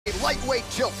Lightweight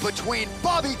tilt between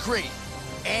Babigreen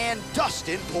and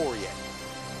Dustin Poirier.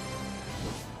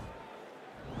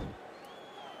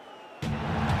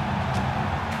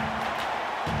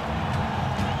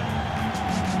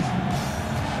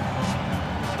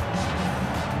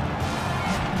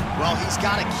 Well, he's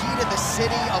got a key to the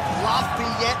city of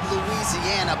Lafayette,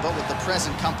 Louisiana, but with the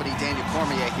present company, Daniel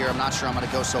Cormier here, I'm not sure I'm going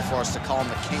to go so far as to call him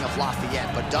the King of Lafayette,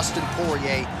 but Dustin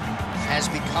Poirier has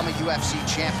become a UFC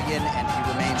champion, and he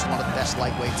remains one of the best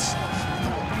lightweights in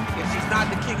the world. If he's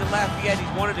not the King of Lafayette,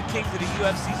 he's one of the kings of the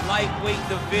UFC's lightweight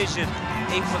division.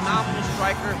 A phenomenal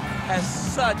striker, has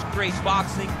such great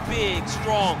boxing, big,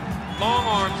 strong, long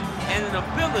arms, and an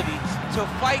ability to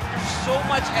fight through so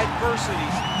much adversity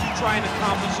to try and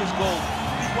accomplish his goals.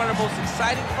 He's one of the most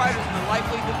exciting fighters in the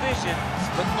lightweight division,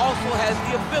 but also has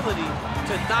the ability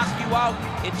to knock you out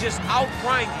and just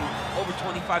outgrind you over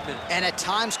 25 minutes. And at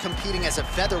times, competing as a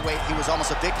featherweight, he was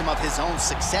almost a victim of his own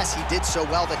success. He did so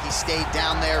well that he stayed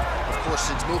down there. Of course,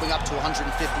 since moving up to 155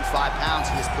 pounds,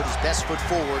 he has put his best foot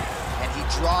forward, and he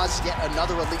draws yet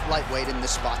another elite lightweight in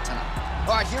this spot tonight.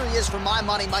 All right, here he is, for my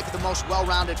money, Mike, the most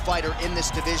well-rounded fighter in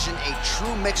this division, a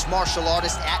true mixed martial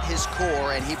artist at his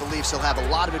core, and he believes he'll have a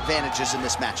lot of advantages in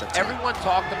this matchup tonight. Everyone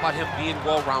talked about him being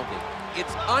well-rounded.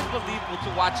 It's unbelievable to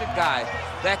watch a guy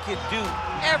that can do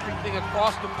everything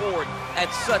across the board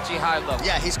at such a high level.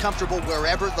 Yeah, he's comfortable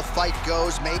wherever the fight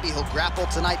goes. Maybe he'll grapple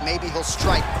tonight, maybe he'll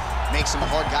strike. Makes him a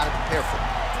hard guy to prepare for.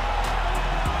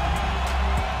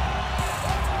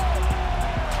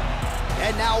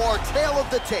 And now our tale of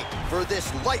the tape for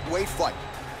this lightweight fight.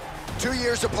 2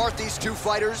 years apart, these two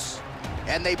fighters,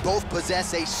 and they both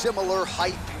possess a similar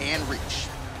height and reach.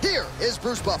 Here is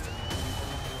Bruce Buffer.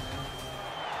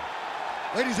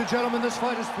 Ladies and gentlemen, this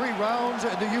fight is 3 rounds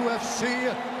in the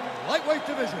UFC lightweight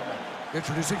division.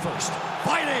 Introducing first,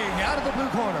 fighting out of the blue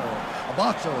corner, a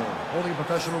boxer holding a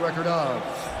professional record of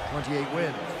 28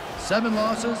 wins, 7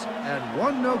 losses, and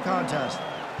 1 no contest.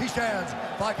 He stands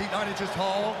 5 feet 9 inches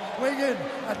tall, weighing in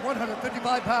at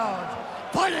 155 pounds.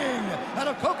 Fighting out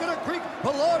of Coconut Creek,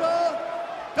 Florida,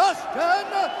 Dustin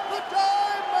the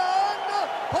Diamond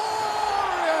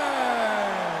Poirier.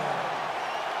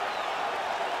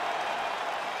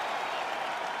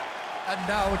 And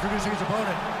now introducing his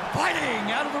opponent,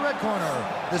 fighting out of the red corner.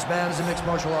 This man is a mixed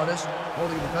martial artist,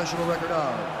 holding a professional record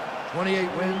of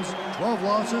 28 wins, 12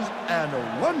 losses, and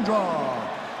 1 draw.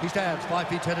 He stands 5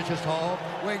 feet 10 inches tall,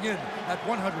 weighing in at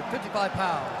 155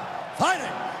 pounds.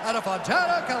 Fighting out of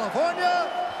Fontana, California,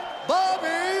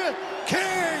 Bobby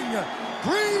King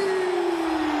Green.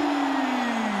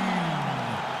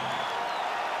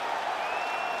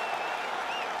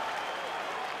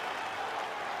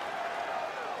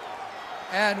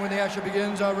 And when the action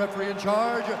begins, our referee in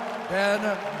charge, Dan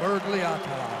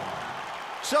Murgliata.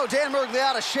 So Dan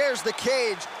Murgliata shares the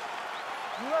cage.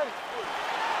 You ready?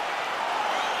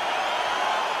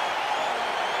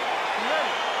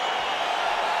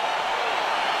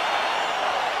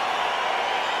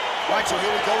 All right, so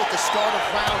here we go with the start of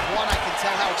round 1. I can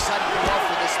tell how excited you are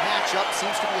for this matchup.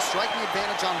 Seems to be a striking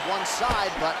advantage on one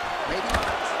side, but maybe not.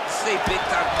 This is a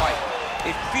big-time fight.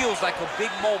 It feels like a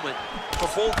big moment for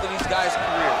both of these guys'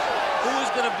 careers. Who is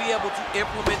going to be able to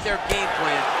implement their game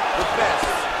plan the best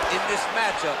in this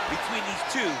matchup between these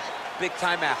two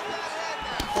big-time athletes?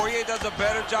 Poirier does a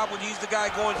better job when he's the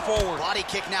guy going forward. Body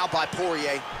kick now by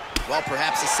Poirier. Well,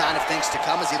 perhaps a sign of things to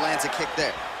come as he lands a kick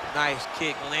there. Nice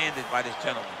kick landed by this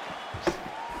gentleman.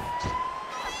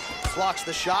 Blocks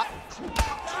the shot.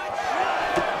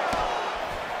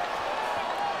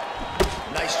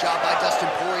 Nice job by Dustin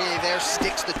Poirier there.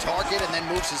 Sticks the target and then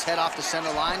moves his head off the center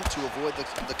line to avoid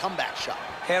the comeback shot.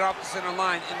 Head off the center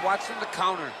line, and watch him to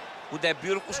counter with that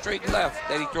beautiful straight left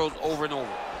that he throws over and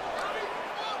over.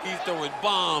 He's throwing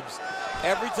bombs.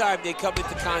 Every time they come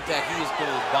into contact, he is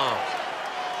throwing bombs.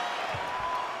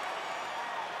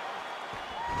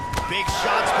 Big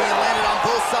shots being landed on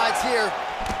both sides here.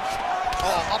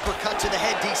 Oh, uppercut to the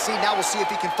head, DC. Now we'll see if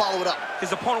he can follow it up.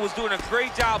 His opponent was doing a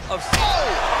great job of... Oh!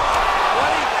 What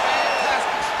a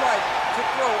fantastic strike to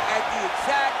throw at the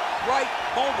exact right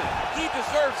moment. He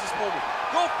deserves this moment.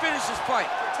 Go finish this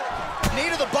fight. Knee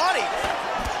to the body.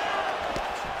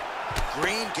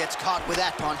 Green gets caught with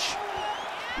that punch.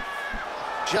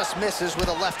 Just misses with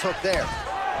a left hook there.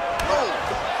 Oh!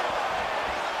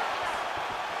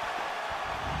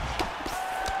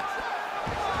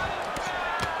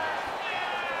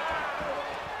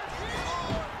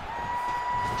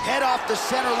 Head off the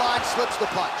center line, slips the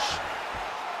punch.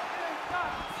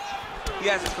 He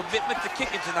has a commitment to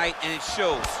kicking tonight, and it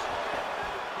shows.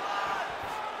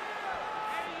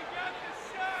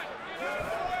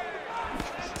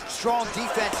 strong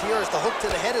defense here as the hook to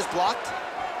the head is blocked.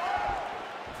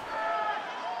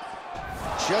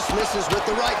 Just misses with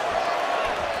the right.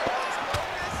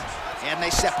 And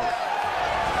they separate.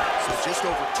 So just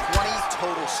over 20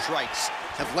 total strikes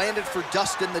have landed for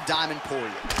Dustin the Diamond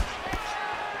Poirier.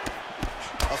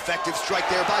 Effective strike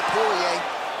there by Poirier.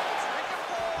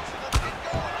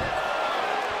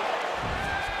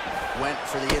 Went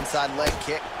for the inside leg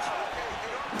kick.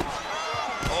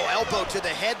 Oh, elbow to the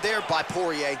head there by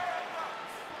Poirier.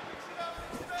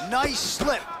 Nice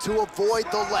slip to avoid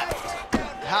the left.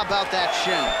 How about that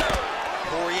shin?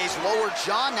 Poirier's lower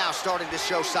jaw now starting to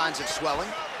show signs of swelling.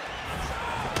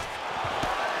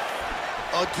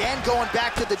 Again, going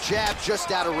back to the jab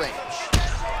just out of range.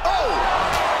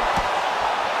 Oh!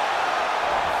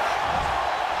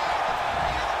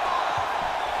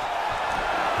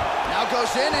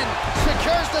 Goes in and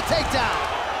secures the takedown.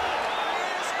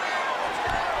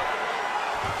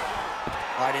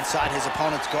 Right inside his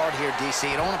opponent's guard here, DC.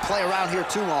 You don't want to play around here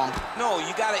too long. No,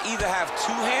 you got to either have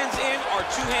 2 hands in or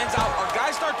 2 hands out, or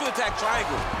guys start to attack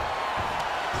triangle.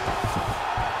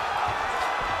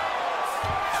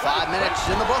 5 minutes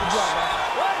in the books.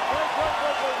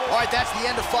 All right, that's the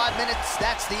end of 5 minutes.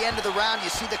 That's the end of the round. You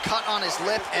see the cut on his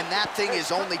lip, and that thing is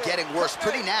only getting worse.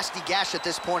 Pretty nasty gash at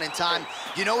this point in time.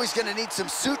 You know he's going to need some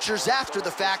sutures after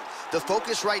the fact. The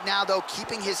focus right now, though,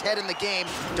 keeping his head in the game.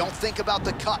 Don't think about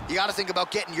the cut. You got to think about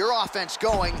getting your offense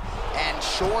going and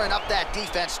shoring up that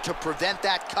defense to prevent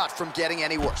that cut from getting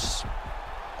any worse.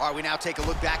 All right, we now take a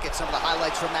look back at some of the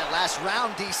highlights from that last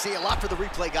round, DC. A lot for the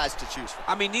replay guys to choose from.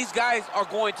 I mean, these guys are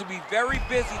going to be very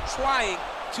busy trying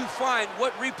to find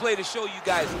what replay to show you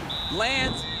guys.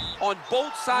 Lands on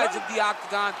both sides of the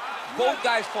octagon. Both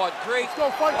guys fought great.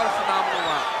 What a phenomenal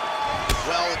round.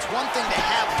 Well, it's one thing to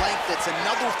have length. It's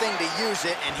another thing to use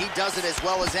it, and he does it as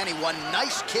well as anyone.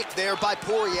 Nice kick there by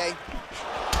Poirier.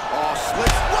 Oh,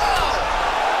 slips. Wow!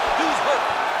 Dude's hurt.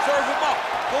 Serve him up.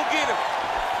 Go get him.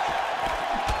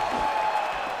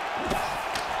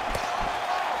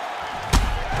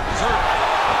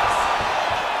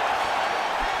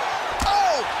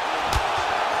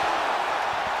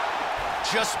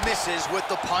 Just misses with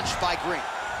the punch by Green.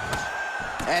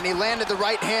 And he landed the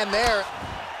right hand there.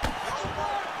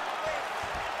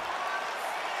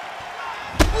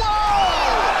 Whoa!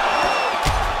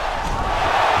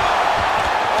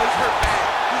 Oh, he's hurt bad.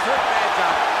 He's hurt bad,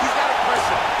 John. He's got to press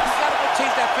him. He's got to go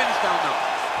chase that finish down now.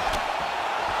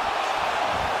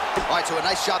 All right, so a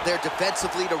nice job there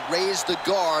defensively to raise the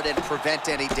guard and prevent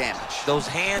any damage. Those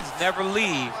hands never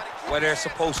leave where they're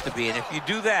supposed to be. And if you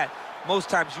do that,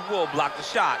 most times you will block the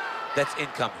shot that's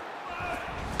incoming.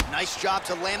 Nice job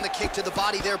to land the kick to the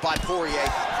body there by Poirier.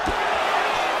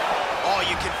 Oh,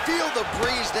 you can feel the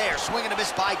breeze there. Swing and a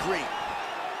miss by Green.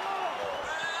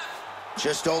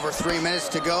 Just over 3 minutes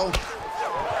to go.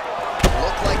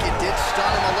 Looked like it did stun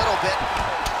him a little bit.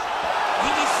 He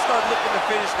needs to start looking to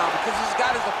finish now because he's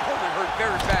got his opponent hurt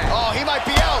very bad. Oh, he might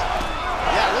be out.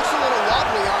 Yeah, looks a little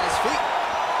wobbly on his feet.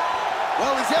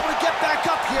 Well, he's able to get back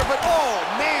up here, but oh,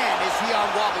 man, is he on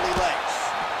wobbly legs.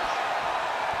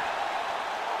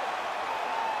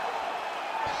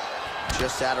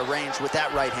 Just out of range with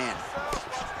that right hand.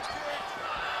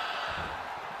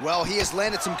 Well, he has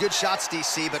landed some good shots,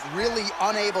 DC, but really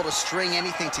unable to string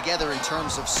anything together in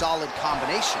terms of solid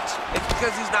combinations. It's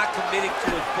because he's not committing to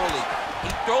it fully. He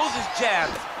throws his jab.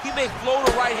 He may float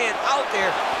a right hand out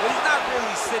there, but he's not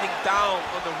really sitting down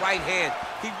on the right hand.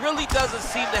 He really doesn't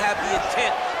seem to have the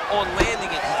intent on landing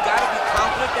it. He's got to be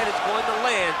confident that it's going to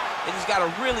land, and he's got to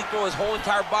really throw his whole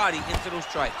entire body into those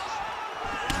strikes.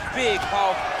 Big,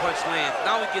 powerful punch lands.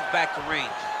 Now he gets back to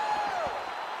range.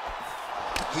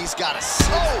 He's got a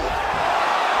slow.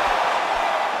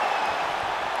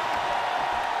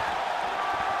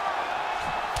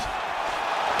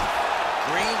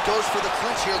 Green goes for the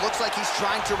clinch here. Looks like he's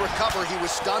trying to recover. He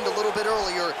was stunned a little bit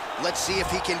earlier. Let's see if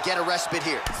he can get a respite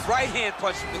here. Right hand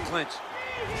punch from the clinch.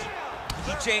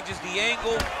 He changes the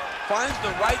angle, finds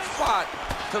the right spot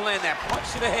to land that punch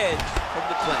to the head from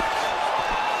the clinch.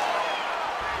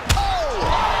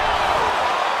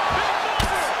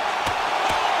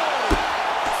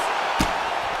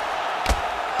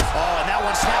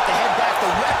 Snap the head back. The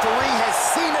referee has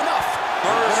seen enough.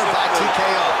 Winner by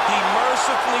TKO. He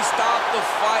mercifully stopped the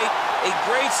fight. A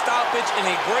great stoppage and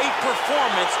a great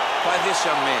performance by this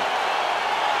young man.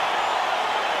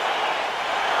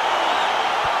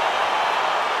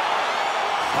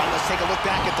 All right, let's take a look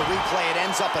back at the replay. It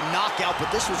ends up a knockout, but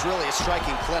this was really a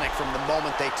striking clinic from the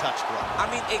moment they touched gloves.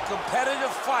 I mean, a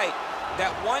competitive fight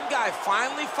that one guy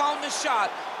finally found the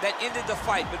shot that ended the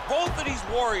fight. But both of these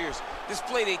warriors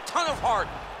displayed a ton of heart.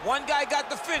 One guy got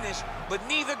the finish, but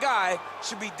neither guy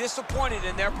should be disappointed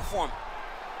in their performance.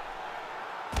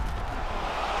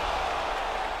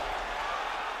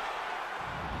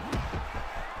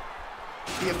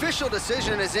 The official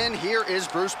decision is in. Here is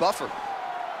Bruce Buffer.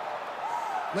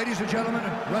 Ladies and gentlemen,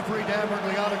 referee Dan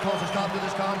Bergliano calls a stop to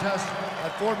this contest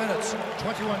at 4 minutes,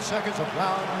 21 seconds of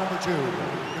round number 2.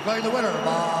 Declaring the winner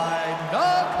by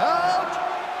knockout,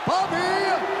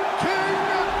 Babigreen.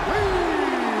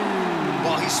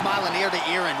 Well, he's smiling ear to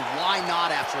ear, and why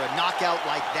not after a knockout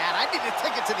like that? I need to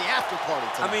take it to the after party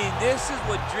tonight. I mean, this is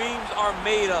what dreams are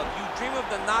made of. You dream of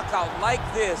the knockout like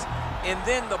this, and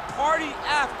then the party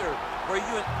after, where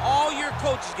you and all your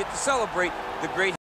coaches get to celebrate the great